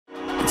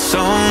It's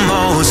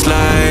almost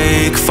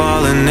like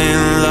falling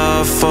in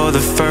love for the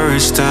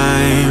first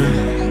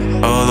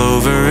time, all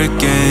over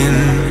again.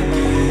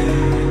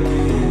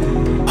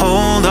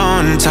 Hold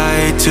on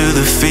tight to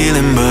the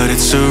feeling, but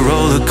it's a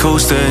roller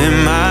coaster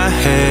in my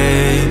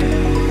head.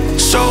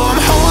 So I'm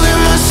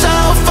holding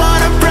myself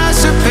on a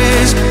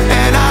precipice,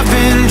 and I've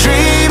been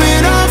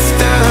dreaming off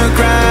the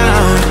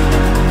ground.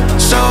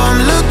 So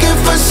I'm looking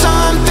for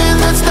something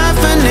that's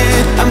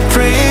definite. I'm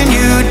praying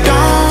you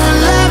don't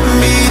let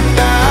me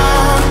down.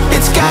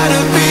 It's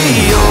gotta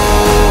be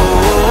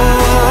all,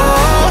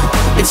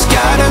 it's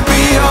gotta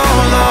be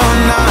all or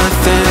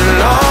nothing,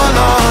 all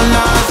or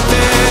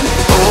nothing.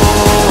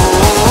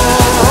 Oh,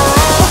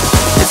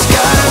 it's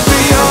gotta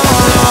be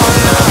all or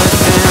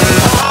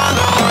nothing, all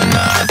or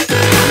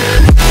nothing.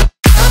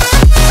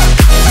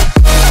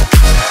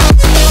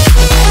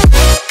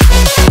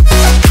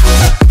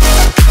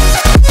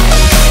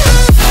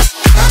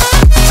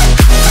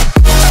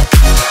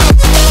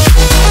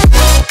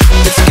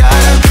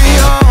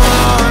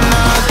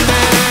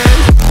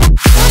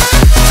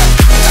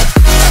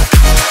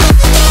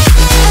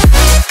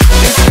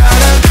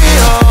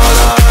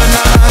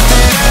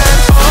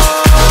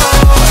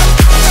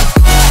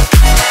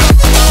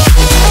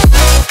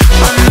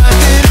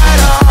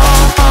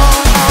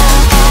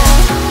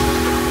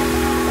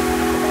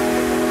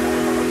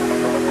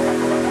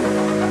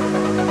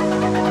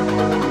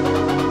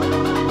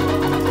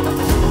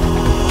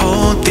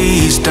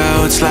 These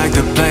doubts like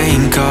the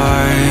playing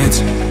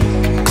cards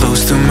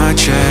close to my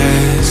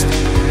chest.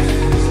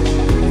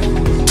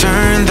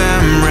 Turn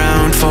them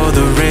round for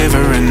the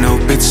river and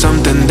hope it's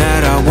something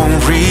that I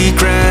won't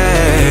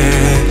regret.